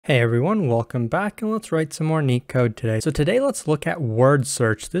Hey everyone, welcome back, and let's write some more neat code today. So today let's look at word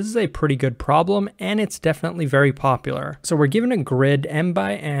search. This is a pretty good problem and it's definitely very popular. So we're given a grid m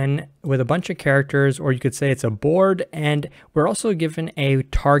by n with a bunch of characters, or you could say it's a board, and we're also given a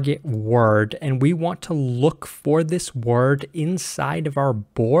target word, and we want to look for this word inside of our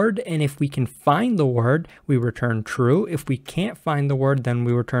board, and if we can find the word, we return true. If we can't find the word, then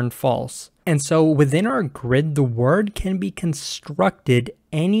we return false. And so within our grid, the word can be constructed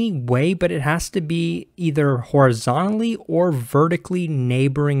any way, but it has to be either horizontally or vertically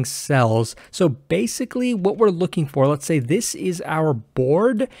neighboring cells. So basically what we're looking for, let's say this is our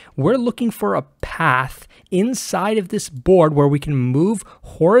board, we're looking for a path inside of this board where we can move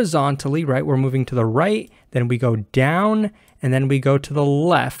horizontally, right? We're moving to the right, then we go down, and then we go to the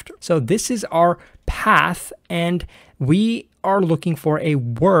left. So this is our path, and we are looking for a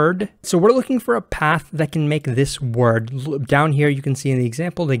word. So we're looking for a path that can make this word. Down here, you can see in the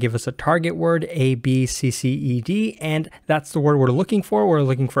example, they give us a target word, A, B, C, C, E, D, and that's the word we're looking for. We're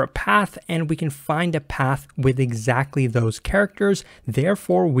looking for a path, and we can find a path with exactly those characters.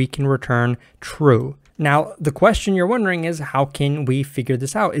 Therefore, we can return true. Now, the question you're wondering is, how can we figure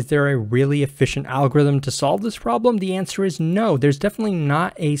this out? Is there a really efficient algorithm to solve this problem? The answer is no. There's definitely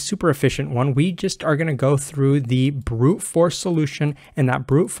not a super efficient one. We just are going to go through the brute force solution, and that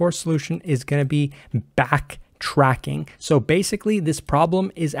brute force solution is going to be backtracking. So basically, this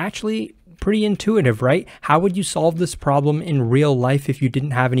problem is actually pretty intuitive, right? How would you solve this problem in real life if you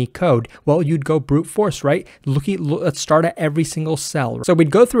didn't have any code? Well, you'd go brute force, right? Let's start at every single cell. So we'd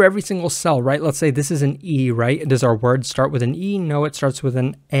go through every single cell, right? Let's say this is an E, right? Does our word start with an E? No, it starts with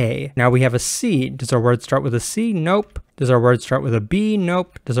an A. Now we have a C. Does our word start with a C? Nope. Does our word start with a B?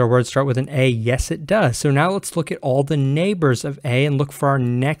 Nope. Does our word start with an A? Yes, it does. So now let's look at all the neighbors of A and look for our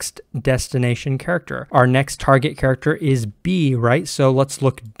next destination character. Our next target character is B, right? So let's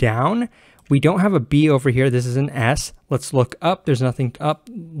look down. We don't have a B over here. This is an S. Let's look up. There's nothing up.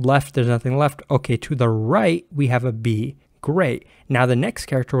 Left, there's nothing left. Okay, to the right, we have a B. Great. Now the next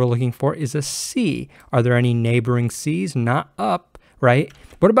character we're looking for is a C. Are there any neighboring C's? Not up, right?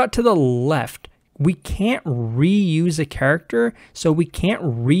 What about to the left? We can't reuse a character, so we can't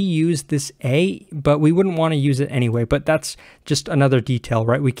reuse this A, but we wouldn't want to use it anyway, but that's just another detail,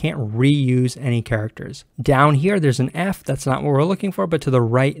 right? We can't reuse any characters. Down here, there's an F. That's not what we're looking for, but to the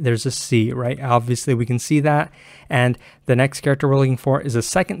right, there's a C, right? Obviously, we can see that, and the next character we're looking for is a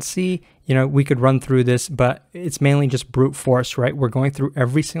second C. You know, we could run through this, but it's mainly just brute force, right? We're going through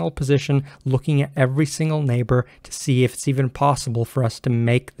every single position, looking at every single neighbor to see if it's even possible for us to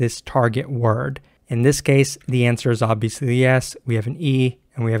make this target word. In this case, the answer is obviously yes. We have an E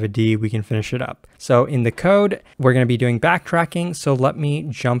and we have a D. We can finish it up. So in the code, we're going to be doing backtracking. So let me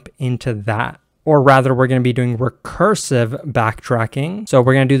jump into that. Or rather, we're going to be doing recursive backtracking. So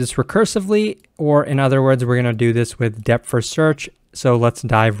we're going to do this recursively, or in other words, we're going to do this with depth first search. So let's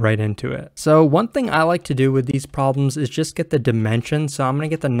dive right into it. So one thing I like to do with these problems is just get the dimension. So I'm going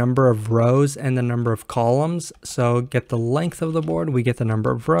to get the number of rows and the number of columns. So get the length of the board, we get the number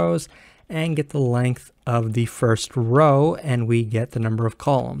of rows, and get the length of the first row, and we get the number of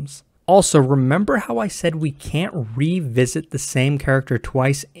columns. Also, remember how I said we can't revisit the same character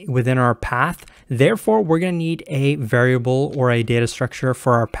twice within our path? Therefore, we're going to need a variable or a data structure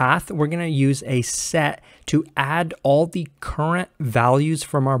for our path. We're going to use a set to add all the current values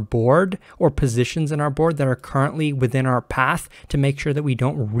from our board or positions in our board that are currently within our path to make sure that we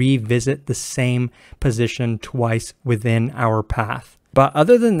don't revisit the same position twice within our path. But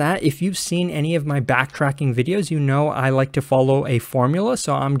other than that, if you've seen any of my backtracking videos, you know I like to follow a formula,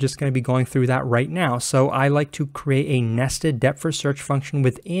 so I'm just going to be going through that right now. So I like to create a nested depth first search function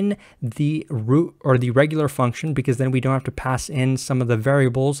within the root or the regular function, because then we don't have to pass in some of the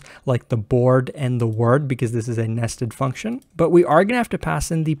variables like the board and the word, because this is a nested function. But we are going to have to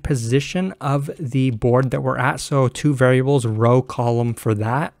pass in the position of the board that we're at, so two variables, row, column for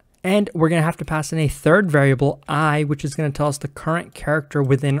that. And we're going to have to pass in a third variable, I, which is going to tell us the current character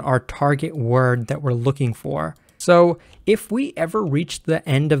within our target word that we're looking for. So if we ever reach the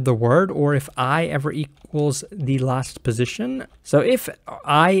end of the word, or if I ever equals the last position, so if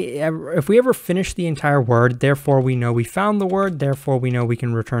we ever finish the entire word, therefore we know we found the word, therefore we know we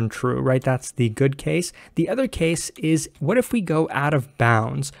can return true, right? That's the good case. The other case is, what if we go out of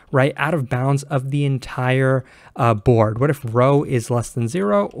bounds, right? Out of bounds of the entire board. What if row is less than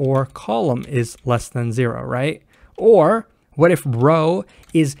 0 or column is less than 0, right? Or what if row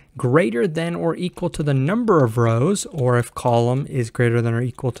is greater than or equal to the number of rows, or if column is greater than or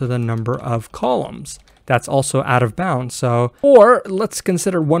equal to the number of columns? that's also out of bounds. So, or let's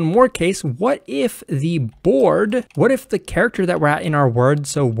consider one more case. What if the character that we're at in our word,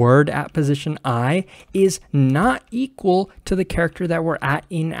 so word at position I, is not equal to the character that we're at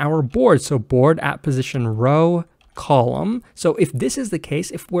in our board. So board at position row, column. So if this is the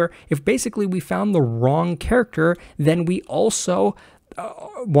case, if basically we found the wrong character, then we also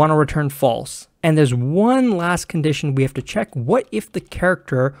want to return false. And there's one last condition we have to check. What if the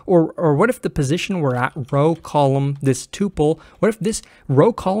character, or what if the position we're at, row, column, this tuple, what if this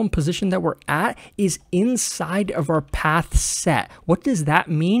row, column position that we're at is inside of our path set? What does that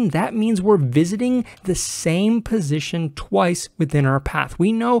mean? That means we're visiting the same position twice within our path.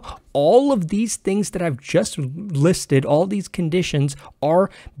 We know all of these things that I've just listed, all these conditions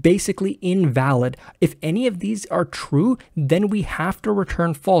are basically invalid. If any of these are true, then we have to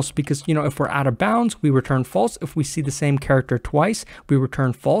return false, because, you know, if we're out of bounds, we return false. If we see the same character twice, we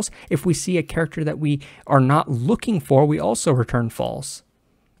return false. If we see a character that we are not looking for, we also return false.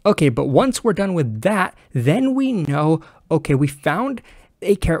 Okay, but once we're done with that, then we know, okay, we found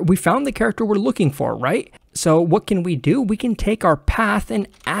the character we're looking for, right? So what can we do? We can take our path and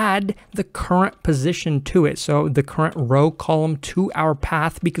add the current position to it. So the current row, column to our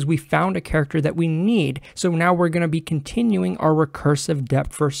path, because we found a character that we need. So now we're going to be continuing our recursive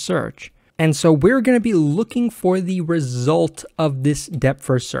depth first search. And so we're going to be looking for the result of this depth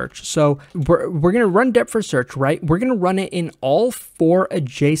first search. So we're going to run depth first search, right? We're going to run it in all 4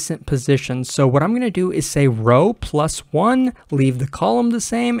 adjacent positions. So what I'm going to do is say row +1, leave the column the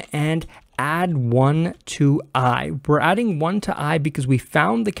same, and add 1 to I. We're adding 1 to I because we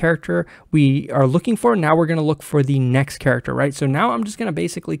found the character we are looking for. Now we're going to look for the next character, right? So now I'm just going to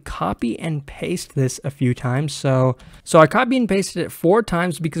basically copy and paste this a few times. So I copy and pasted it 4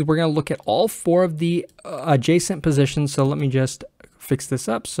 times because we're going to look at all 4 of the adjacent positions. So let me just fix this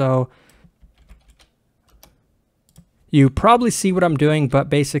up. So you probably see what I'm doing, but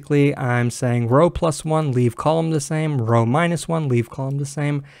basically I'm saying row +1, leave column the same, row -1, leave column the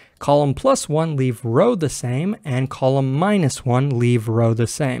same, column +1, leave row the same, and column -1, leave row the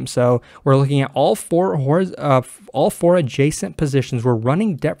same. So we're looking at all 4 adjacent positions. We're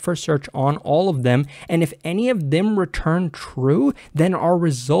running depth first search on all of them, and if any of them return true, then our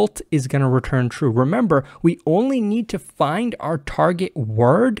result is going to return true. Remember, we only need to find our target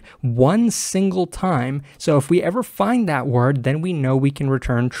word one single time. So if we ever find that word, then we know we can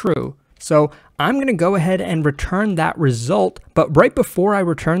return true. So I'm going to go ahead and return that result, but right before I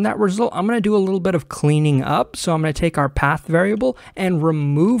return that result, I'm going to do a little bit of cleaning up. So I'm going to take our path variable and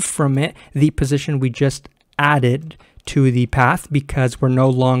remove from it the position we just added to the path, because we're no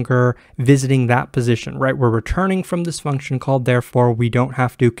longer visiting that position, right? We're returning from this function call, therefore we don't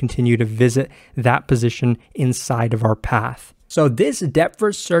have to continue to visit that position inside of our path. So this depth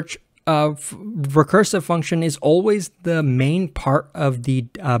first search recursive function is always the main part of the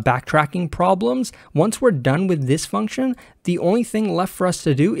backtracking problems. Once we're done with this function, the only thing left for us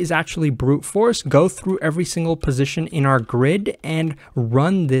to do is actually brute force, go through every single position in our grid and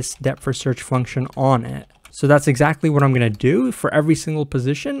run this depth first search function on it. So that's exactly what I'm going to do for every single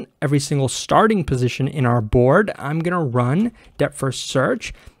position, every single starting position in our board. I'm going to run depth first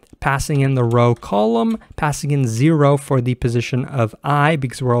search, passing in the row column, passing in 0 for the position of I,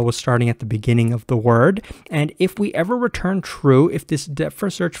 because we're always starting at the beginning of the word. And if we ever return true, if this depth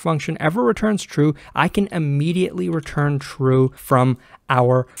first search function ever returns true, I can immediately return true from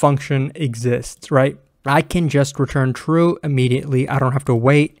our function exists, right? I can just return true immediately. I don't have to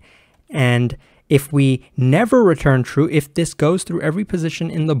wait. And if we never return true, if this goes through every position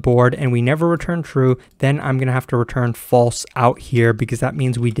in the board and we never return true, then I'm going to have to return false out here, because that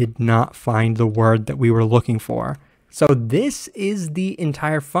means we did not find the word that we were looking for. So this is the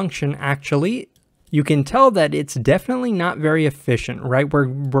entire function actually. You can tell that it's definitely not very efficient, right? We're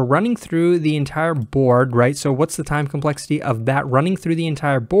running through the entire board, right? So what's the time complexity of that? Running through the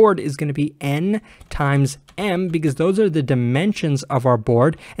entire board is going to be n times m, because those are the dimensions of our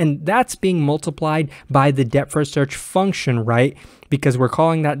board, and that's being multiplied by the depth first search function, right? Because we're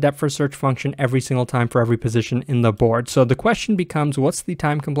calling that depth first search function every single time for every position in the board. So the question becomes, what's the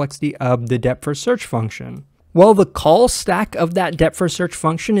time complexity of the depth first search function? Well, the call stack of that depth first search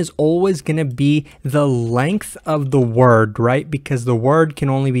function is always going to be the length of the word, right? Because the word can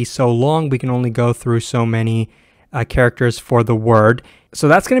only be so long. We can only go through so many characters for the word. So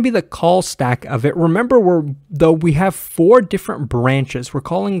that's going to be the call stack of it. Remember, we have 4 different branches. We're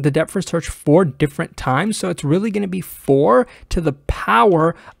calling the depth first search 4 different times. So it's really going to be 4 to the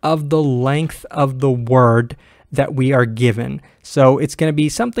power of the length of the word that we are given. So it's going to be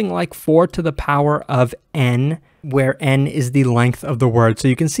something like 4 to the power of n where n is the length of the word. So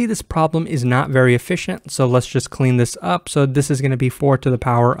you can see this problem is not very efficient. So let's just clean this up. So this is going to be 4 to the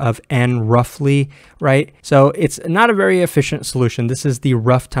power of n roughly, right? So it's not a very efficient solution. This is the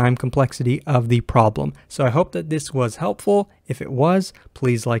rough time complexity of the problem. So I hope that this was helpful. If it was,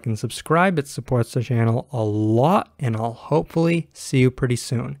 please like and subscribe. It supports the channel a lot, and I'll hopefully see you pretty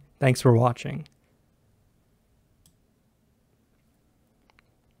soon. Thanks for watching.